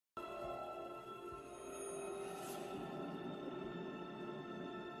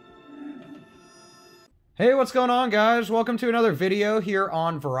Hey, what's going on, guys? Welcome to another video here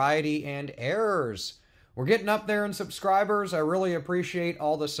on Variety and Errors. We're getting up there in subscribers. I really appreciate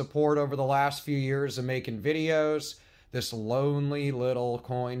all the support over the last few years of making videos. This lonely little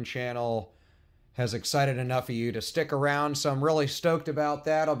coin channel has excited enough of you to stick around, so I'm really stoked about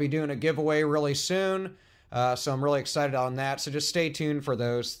that. I'll be doing a giveaway really soon, so I'm really excited on that, so just stay tuned for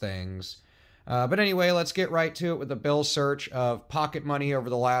those things. But anyway, let's get right to it with the bill search of pocket money over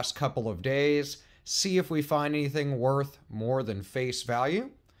the last couple of days. See if we find anything worth more than face value.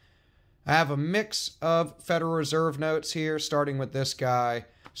 I have a mix of Federal Reserve notes here, starting with this guy,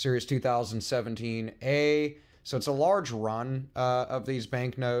 Series 2017A. So it's a large run of these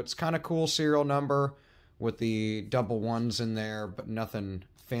banknotes. Kind of cool serial number with the double ones in there, but nothing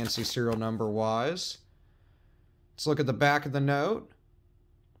fancy serial number wise. Let's look at the back of the note.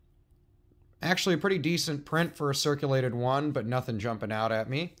 Actually a pretty decent print for a circulated one, but nothing jumping out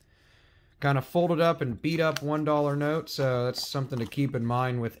at me. Kind of folded up and beat up $1 note, so that's something to keep in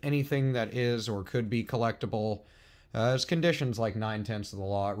mind with anything that is or could be collectible. As conditions like 9/10 of the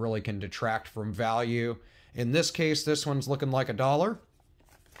law, it really can detract from value. In this case, this one's looking like $1.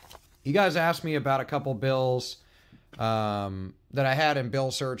 You guys asked me about a couple bills that I had in bill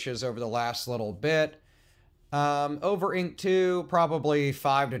searches over the last little bit. Over Ink 2, probably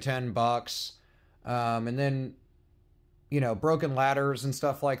 $5 to $10. And then, you know, broken ladders and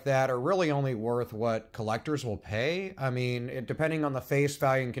stuff like that are really only worth what collectors will pay. I mean, depending on the face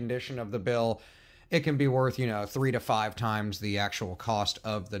value and condition of the bill, it can be worth, 3 to 5 times the actual cost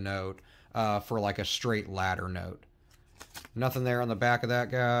of the note for like a straight ladder note. Nothing there on the back of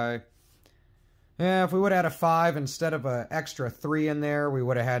that guy. Yeah, if we would have had a 5 instead of an extra 3 in there, we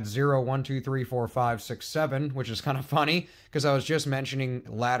would have had 0, 1, 2, 3, 4, 5, 6, 7, which is kind of funny because I was just mentioning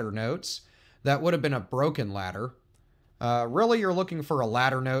ladder notes. That would have been a broken ladder. Really, you're looking for a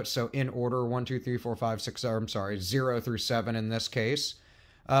ladder note, so in order, 1, 2, 3, 4, 5, 6, I'm sorry, 0 through 7 in this case.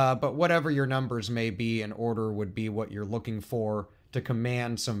 But whatever your numbers may be in order would be what you're looking for to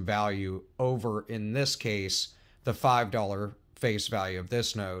command some value over, in this case, the $5 face value of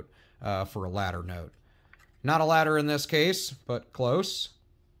this note for a ladder note. Not a ladder in this case, but close.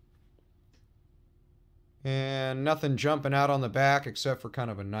 And nothing jumping out on the back except for kind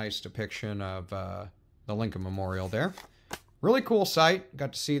of a nice depiction of the Lincoln Memorial there. Really cool site.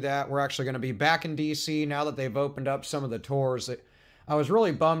 Got to see that. We're actually going to be back in DC now that they've opened up some of the tours. I was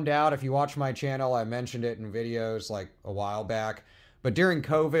really bummed out. If you watch my channel, I mentioned it in videos like a while back. But during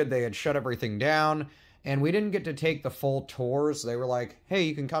COVID, they had shut everything down, and we didn't get to take the full tours. They were like, hey,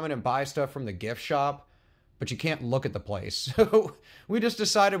 you can come in and buy stuff from the gift shop, but you can't look at the place. So we just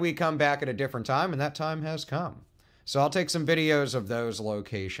decided we'd come back at a different time, and that time has come. So I'll take some videos of those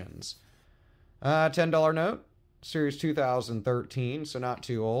locations. $10 note, Series 2013, so not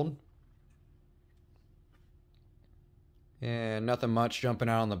too old. And nothing much jumping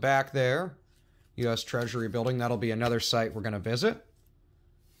out on the back there. U.S. Treasury Building, that'll be another site we're going to visit.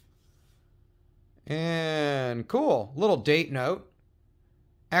 And cool, little date note.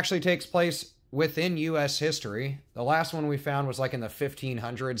 Actually takes place within U.S. history. The last one we found was like in the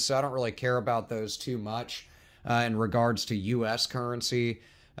 1500s, so I don't really care about those too much in regards to U.S. currency.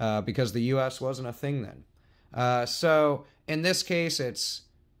 Because the U.S. wasn't a thing then. So in this case, it's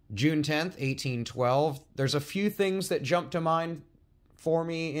June 10th, 1812. There's a few things that jump to mind for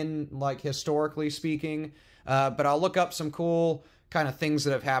me in, like, historically speaking. But I'll look up some cool kind of things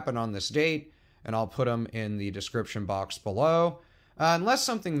that have happened on this date, and I'll put them in the description box below. Unless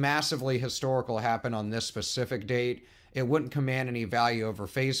something massively historical happened on this specific date, it wouldn't command any value over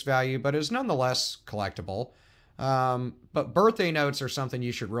face value, but is nonetheless collectible. But birthday notes are something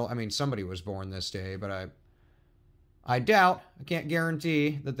you should I mean, somebody was born this day, but I doubt, I can't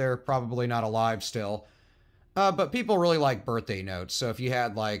guarantee that they're probably not alive still. But people really like birthday notes. So if you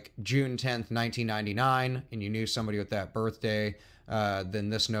had like June 10th, 1999, and you knew somebody with that birthday, then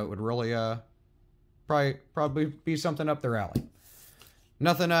this note would really, probably be something up their alley.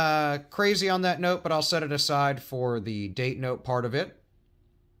 Nothing, crazy on that note, but I'll set it aside for the date note part of it.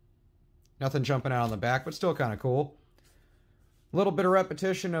 Nothing jumping out on the back, but still kind of cool. A little bit of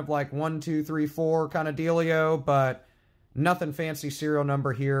repetition of like 1, 2, 3, 4 kind of dealio, but nothing fancy serial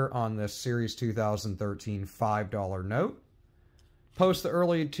number here on this Series 2013 $5 note. Post the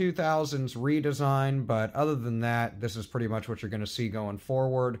early 2000s redesign, but other than that, this is pretty much what you're going to see going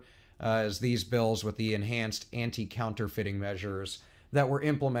forward, as these bills with the enhanced anti-counterfeiting measures that were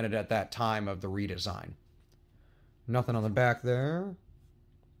implemented at that time of the redesign. Nothing on the back there.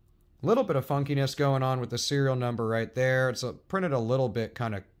 Little bit of funkiness going on with the serial number right there. It's printed a little bit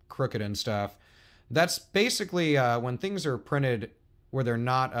kind of crooked and stuff. That's basically when things are printed where they're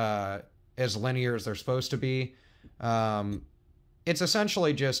not as linear as they're supposed to be. It's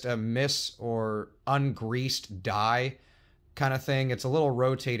essentially just a or ungreased die kind of thing. It's a little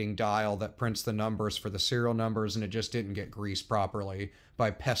rotating dial that prints the numbers for the serial numbers, and it just didn't get greased properly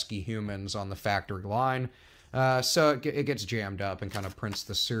by pesky humans on the factory line. So it gets jammed up and kind of prints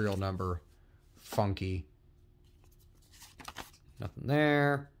the serial number funky. Nothing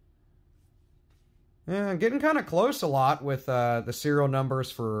there. Yeah, getting kind of close a lot with the serial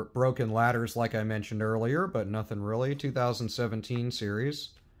numbers for broken ladders like I mentioned earlier, but nothing really. 2017 series.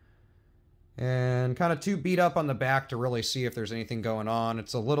 And kind of too beat up on the back to really see if there's anything going on.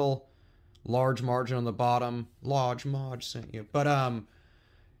 It's a little large margin on the bottom. Large Marge sent you. But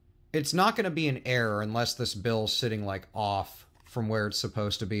it's not going to be an error unless this bill's sitting like off from where it's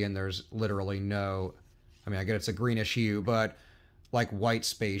supposed to be and there's literally no... I mean, I get it's a greenish hue, but like white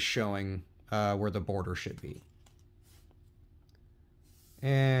space showing where the border should be.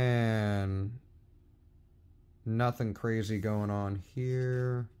 And nothing crazy going on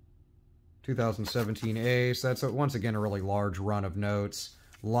here. 2017A, so that's once again a really large run of notes.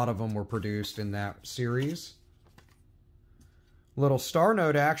 A lot of them were produced in that series. Little star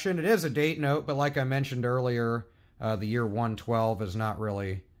note action. It is a date note, but like I mentioned earlier, the year 112 is not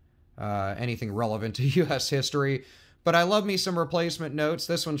really anything relevant to U.S. history. But I love me some replacement notes.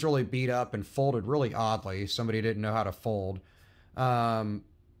 This one's really beat up and folded really oddly. Somebody didn't know how to fold. But I'm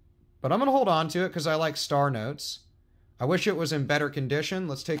going to hold on to it because I like star notes. I wish it was in better condition.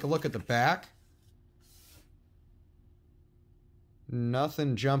 Let's take a look at the back.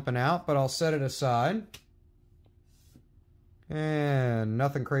 Nothing jumping out, but I'll set it aside. And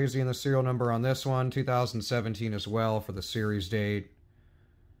nothing crazy in the serial number on this one. 2017 as well for the series date.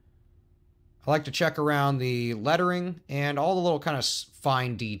 I like to check around the lettering and all the little kind of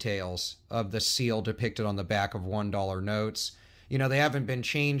fine details of the seal depicted on the back of $1 notes. You know, they haven't been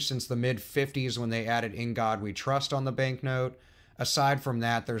changed since the mid-50s when they added "In God We Trust" on the banknote. Aside from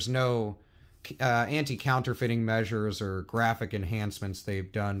that, there's no anti-counterfeiting measures or graphic enhancements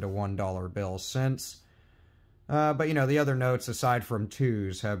they've done to $1 bills since. But, you know, the other notes, aside from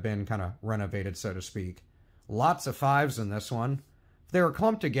twos, have been kind of renovated, so to speak. Lots of fives in this one. If they were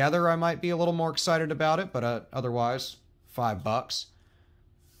clumped together, I might be a little more excited about it, but otherwise, $5.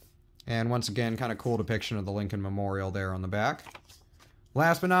 And once again, kind of cool depiction of the Lincoln Memorial there on the back.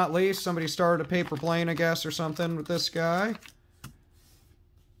 Last but not least, somebody started a paper plane, I guess, or something with this guy.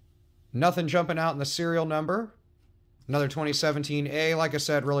 Nothing jumping out in the serial number. Another 2017A, like I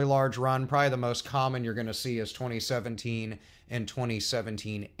said, really large run. Probably the most common you're going to see is 2017 and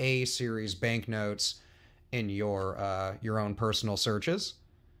 2017A series banknotes in your own personal searches.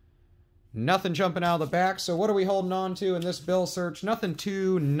 Nothing jumping out of the back, so what are we holding on to in this bill search? Nothing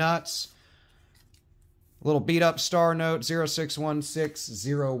too nuts. A little beat-up star note,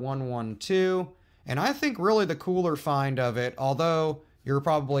 06160112. And I think really the cooler find of it, although you're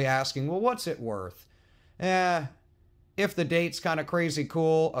probably asking, well, what's it worth? If the date's kind of crazy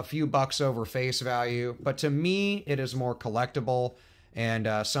cool, a few bucks over face value. But to me, it is more collectible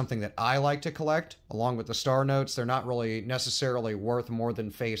and something that I like to collect. Along with the star notes, they're not really necessarily worth more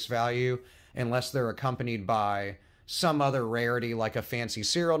than face value unless they're accompanied by some other rarity like a fancy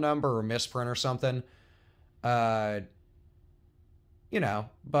serial number or misprint or something. You know,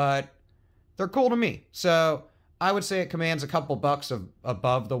 but they're cool to me. So I would say it commands a couple bucks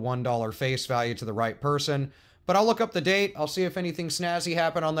above the $1 face value to the right person. But I'll look up the date. I'll see if anything snazzy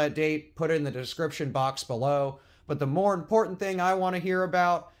happened on that date. Put it in the description box below. But the more important thing I want to hear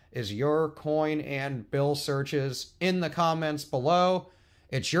about is your coin and bill searches in the comments below.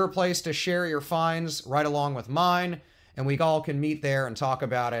 It's your place to share your finds right along with mine. And we all can meet there and talk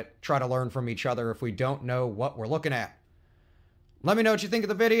about it. Try to learn from each other if we don't know what we're looking at. Let me know what you think of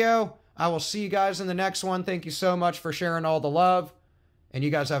the video. I will see you guys in the next one. Thank you so much for sharing all the love. And you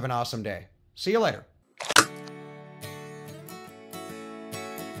guys have an awesome day. See you later.